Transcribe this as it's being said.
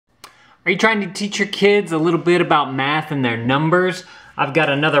Are you trying to teach your kids a little bit about math and their numbers? I've got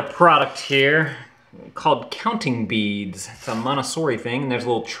another product here called counting beads. It's a Montessori thing, and there's a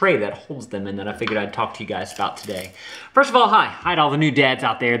little tray that holds them in that I figured I'd talk to you guys about today. First of all, hi to all the new dads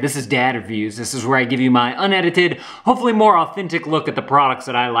out there. This is Dad Reviews. This is where I give you my unedited, hopefully more authentic look at the products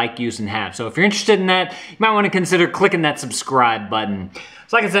that I like, use, and have. So if you're interested in that, you might want to consider clicking that subscribe button.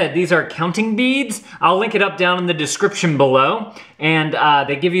 So like I said, these are counting beads. I'll link it up down in the description below. And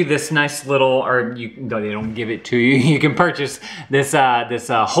they give you this nice little, they don't give it to you. You can purchase this,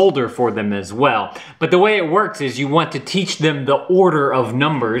 holder for them as well. But the way it works is you want to teach them the order of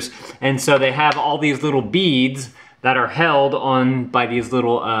numbers. And so they have all these little beads that are held on by these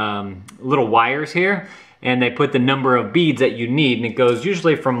little wires here. And they put the number of beads that you need. And it goes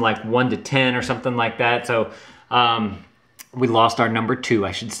usually from like 1 to 10 or something like that. So, we lost our number 2,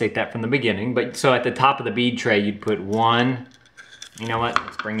 I should state that from the beginning. But so at the top of the bead tray, you'd put 1. You know what,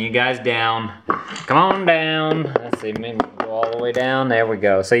 let's bring you guys down. Come on down. Let's see, maybe go all the way down. There we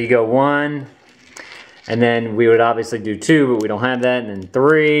go. So you go 1, and then we would obviously do 2, but we don't have that, and then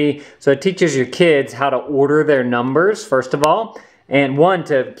 3. So it teaches your kids how to order their numbers, first of all, and 1,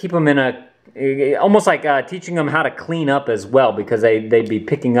 to keep them in a, almost like teaching them how to clean up as well, because they'd be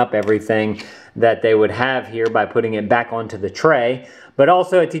picking up everything that they would have here by putting it back onto the tray. But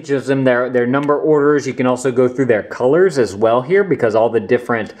also it teaches them their number orders. You can also go through their colors as well here, because all of the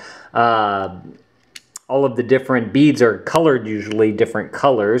different beads are colored, usually different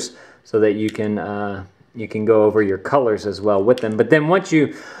colors, so that you can go over your colors as well with them. But then once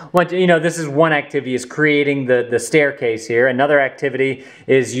you know, this is one activity, is creating the staircase here. Another activity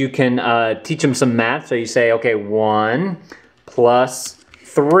is you can teach them some math. So you say, okay, 1 plus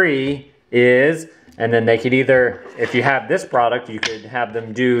 3 is, and then they could either, if you have this product, you could have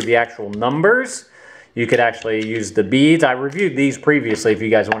them do the actual numbers. You could actually use the beads. I reviewed these previously if you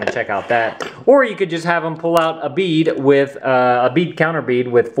guys want to check out that. Or you could just have them pull out a bead with a bead counter bead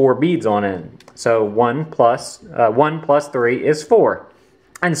with 4 beads on it. So 1 plus 3 is 4.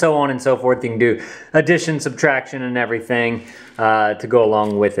 And so on and so forth. You can do addition, subtraction, and everything to go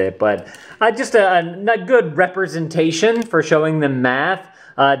along with it. But just a good representation for showing them math.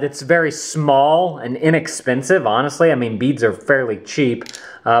 That's very small and inexpensive, honestly. I mean, beads are fairly cheap.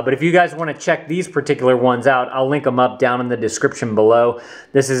 But if you guys want to check these particular ones out, I'll link them up down in the description below.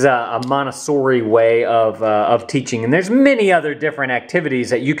 This is a Montessori way of teaching. And there's many other different activities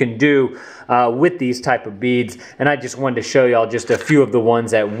that you can do with these type of beads. And I just wanted to show y'all just a few of the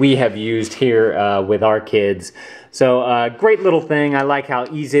ones that we have used here with our kids. So great little thing. I like how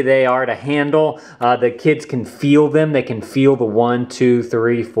easy they are to handle. The kids can feel them. They can feel the 1, 2,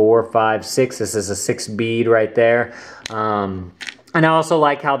 3, 4, 5, 6. This is a 6 bead right there. And I also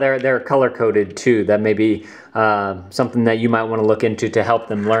like how they're color-coded too. That may be something that you might want to look into to help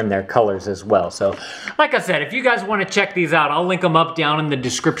them learn their colors as well. So, like I said, if you guys want to check these out, I'll link them up down in the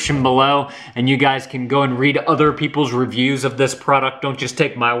description below, and you guys can go and read other people's reviews of this product. Don't just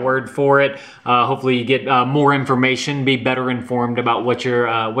take my word for it. Hopefully you get more information, be better informed about what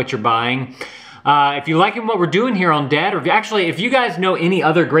you're buying. If you're liking what we're doing here on Dad Review, actually, if you guys know any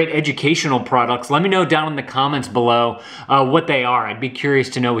other great educational products, let me know down in the comments below what they are. I'd be curious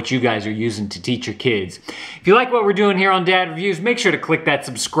to know what you guys are using to teach your kids. If you like what we're doing here on Dad Reviews, make sure to click that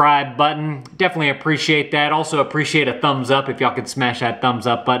subscribe button. Definitely appreciate that. Also appreciate a thumbs up if y'all could smash that thumbs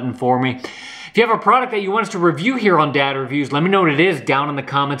up button for me. If you have a product that you want us to review here on Dad Reviews, let me know what it is down in the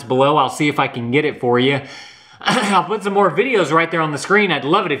comments below. I'll see if I can get it for you. I'll put some more videos right there on the screen. I'd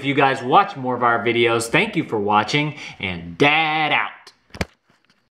love it if you guys watch more of our videos. Thank you for watching, and Dad out.